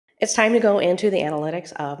It's time to go into the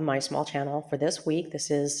analytics of my small channel for this week.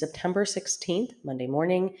 This is September 16th, Monday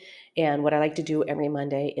morning. And what I like to do every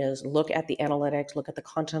Monday is look at the analytics, look at the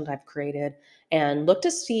content I've created, and look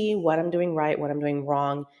to see what I'm doing right, what I'm doing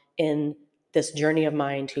wrong in this journey of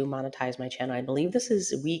mine to monetize my channel. I believe this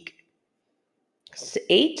is week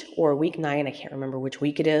 8 or week 9. I can't remember which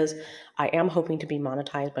week it is. I am hoping to be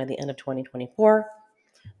monetized by the end of 2024.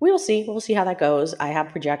 We'll see. We'll see how that goes. I have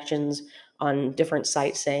projections on different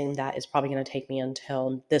sites saying that it's probably going to take me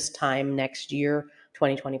until this time next year,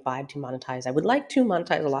 2025, to monetize. I would like to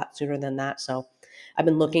monetize a lot sooner than that. So I've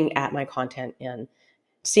been looking at my content and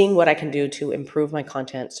seeing what I can do to improve my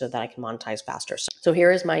content so that I can monetize faster. So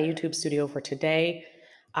here is my YouTube studio for today.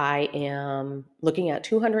 I am looking at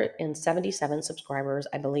 277 subscribers.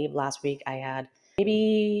 I believe last week I had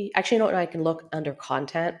actually, you know what, I can look under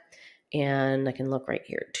content and I can look right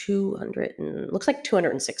here, looks like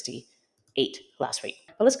 268 last week.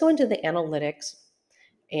 But let's go into the analytics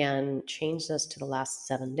and change this to the last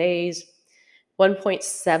 7 days.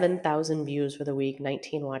 1.7 thousand views for the week,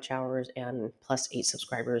 19 watch hours, and plus 8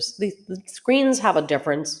 subscribers. The screens have a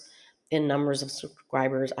difference in numbers of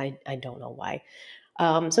subscribers. I don't know why.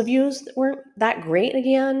 So views weren't that great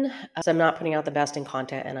again. So I'm not putting out the best in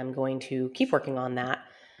content, and I'm going to keep working on that.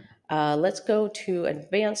 Let's go to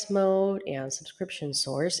advanced mode and subscription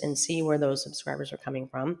source and see where those subscribers are coming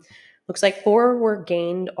from. Looks like 4 were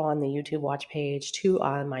gained on the YouTube watch page, 2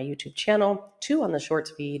 on my YouTube channel, 2 on the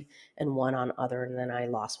shorts feed, and 1 on other, and then I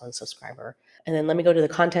lost 1 subscriber. And then let me go to the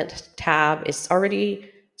content tab. It's already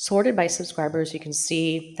sorted by subscribers. You can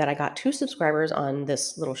see that I got 2 subscribers on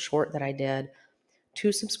this little short that I did,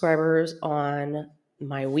 2 subscribers on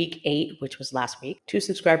my week 8, which was last week, 2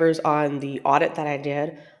 subscribers on the audit that I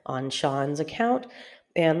did on Sean's account,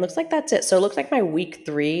 and looks like that's it. So it looks like my week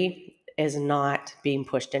 3 is not being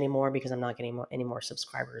pushed anymore because I'm not getting any more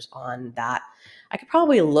subscribers on that. I could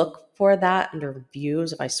probably look for that under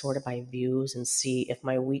views if I sort it by views and see if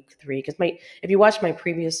my week 3, because if you watched my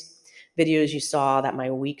previous videos, you saw that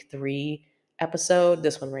my week 3 episode,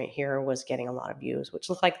 this one right here, was getting a lot of views, which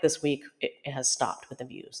looked like this week it has stopped with the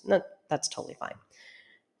views. That's totally fine.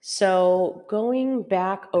 So going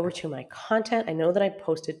back over to my content, I know that I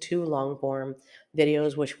posted 2 long form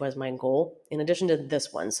videos, which was my goal, in addition to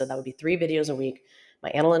this one. So that would be 3 videos a week, my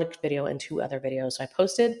analytics video and 2 other videos. So I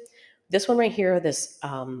posted this one right here, this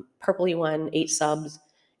purpley one,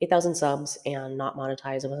 8,000 subs and not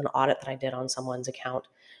monetized. It was an audit that I did on someone's account.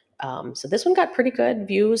 So this one got pretty good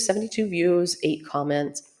views, 72 views, 8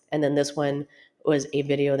 comments. And then this one was a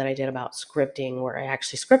video that I did about scripting, where I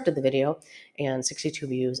actually scripted the video, and 62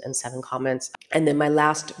 views and 7 comments. And then my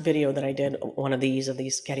last video that I did, one of these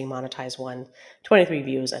getting monetized one, 23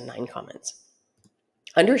 views and 9 comments.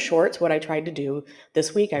 Under shorts, what I tried to do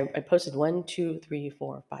this week, I posted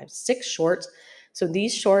 6 shorts. So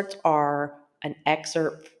these shorts are an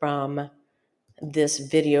excerpt from this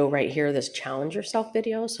video right here, this challenge yourself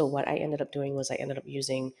video. So what I ended up doing was I ended up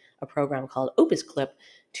using a program called OPUS CLIP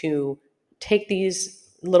to take these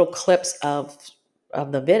little clips of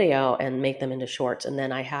the video and make them into shorts. And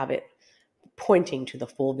then I have it pointing to the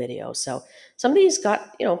full video. So some of these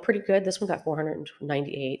got, pretty good. This one got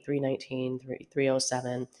 498, 319,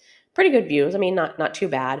 307. Pretty good views. I mean, not too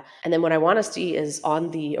bad. And then what I want to see is on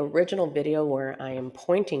the original video where I am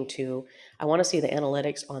pointing to, I want to see the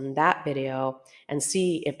analytics on that video and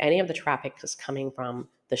see if any of the traffic is coming from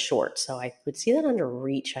the short. So I would see that under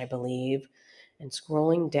reach, I believe, and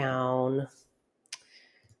scrolling down,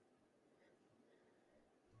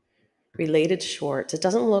 related shorts. It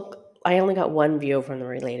doesn't look, I only got 1 view from the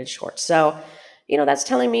related shorts. So, that's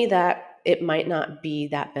telling me that it might not be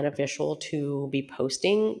that beneficial to be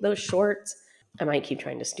posting those shorts. I might keep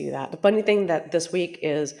trying to do that. The funny thing that this week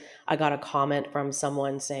is I got a comment from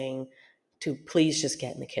someone saying to please just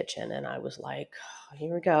get in the kitchen. And I was like, oh,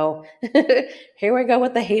 here we go. Here we go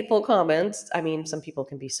with the hateful comments. I mean, some people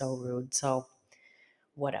can be so rude, so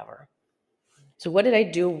whatever. So what did I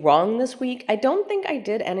do wrong this week? I don't think I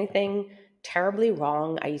did anything terribly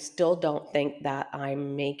wrong. I still don't think that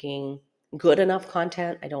I'm making good enough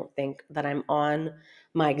content. I don't think that I'm on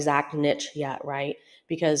my exact niche yet, right?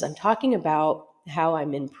 Because I'm talking about how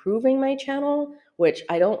I'm improving my channel, which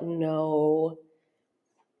I don't know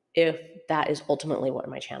if that is ultimately what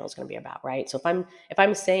my channel is going to be about, right? So if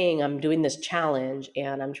I'm saying I'm doing this challenge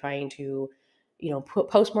and I'm trying to,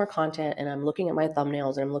 post more content, and I'm looking at my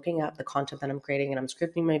thumbnails and I'm looking at the content that I'm creating and I'm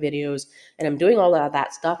scripting my videos and I'm doing all of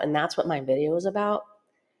that stuff, and that's what my video is about,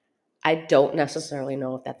 I don't necessarily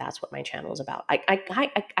know if that's what my channel is about. I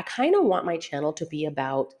kind of want my channel to be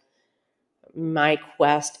about my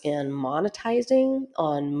quest in monetizing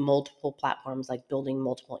on multiple platforms, like building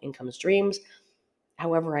multiple income streams.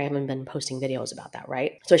 However, I haven't been posting videos about that,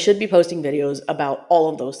 right? So I should be posting videos about all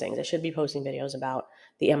of those things. I should be posting videos about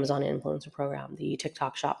the Amazon Influencer Program, the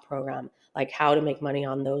TikTok Shop Program, like how to make money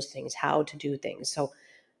on those things, how to do things. So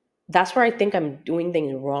that's where I think I'm doing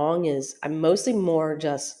things wrong, is I'm mostly more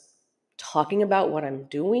just talking about what I'm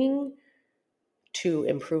doing to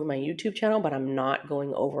improve my YouTube channel, but I'm not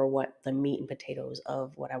going over what the meat and potatoes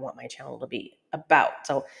of what I want my channel to be about.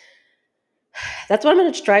 So that's what I'm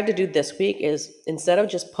going to strive to do this week, is instead of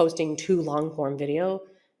just posting 2 long form video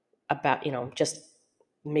about, just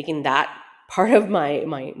making that part of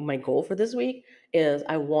my goal for this week, is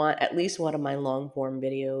I want at least one of my long form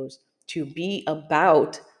videos to be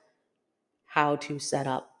about how to set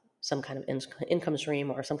up some kind of income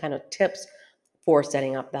stream or some kind of tips for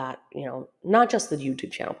setting up that, not just the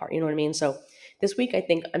YouTube channel part, you know what I mean? So this week, I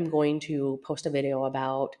think I'm going to post a video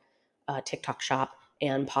about TikTok Shop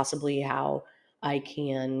and possibly how I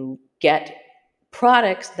can get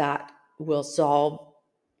products that will solve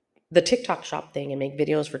the TikTok Shop thing and make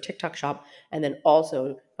videos for TikTok Shop, and then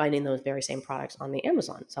also finding those very same products on the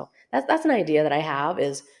Amazon. So that's an idea that I have,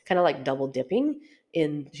 is kind of like double dipping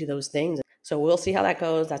into those things. So we'll see how that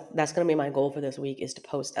goes. That's going to be my goal for this week, is to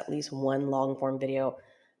post at least one long form video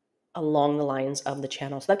along the lines of the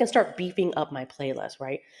channel, so I can start beefing up my playlist,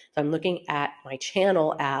 right? So I'm looking at my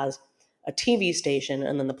channel as a TV station,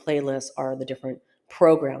 and then the playlists are the different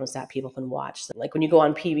programs that people can watch. So like when you go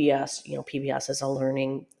on PBS, PBS is a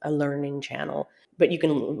learning channel, but you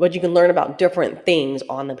can learn about different things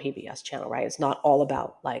on the PBS channel, right? It's not all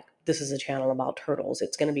about, like, this is a channel about turtles.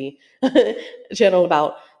 It's going to be a channel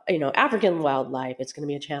about African wildlife. It's going to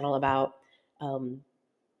be a channel about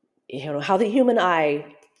how the human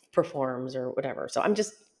eye performs or whatever. So I'm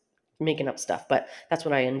just making up stuff, but that's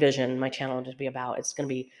what I envision my channel to be about. It's going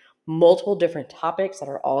to be multiple different topics that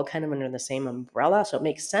are all kind of under the same umbrella. So it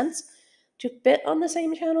makes sense to fit on the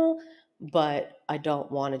same channel, but I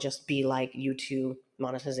don't want to just be like YouTube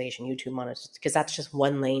monetization, because that's just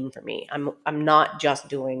one lane for me. I'm not just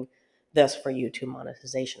doing this for YouTube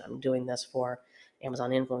monetization. I'm doing this for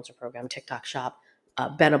Amazon Influencer Program, TikTok Shop,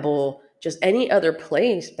 Benable, just any other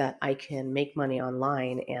place that I can make money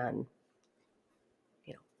online and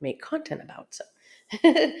make content about. So,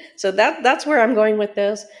 so that's where I'm going with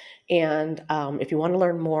this. And if you want to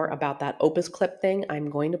learn more about that OPUS clip thing, I'm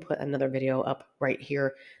going to put another video up right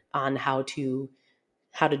here on how to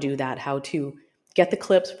do that, how to get the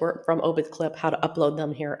clips from OPUS clip, how to upload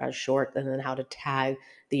them here as short, and then how to tag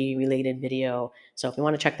the related video. So if you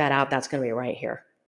want to check that out, that's going to be right here.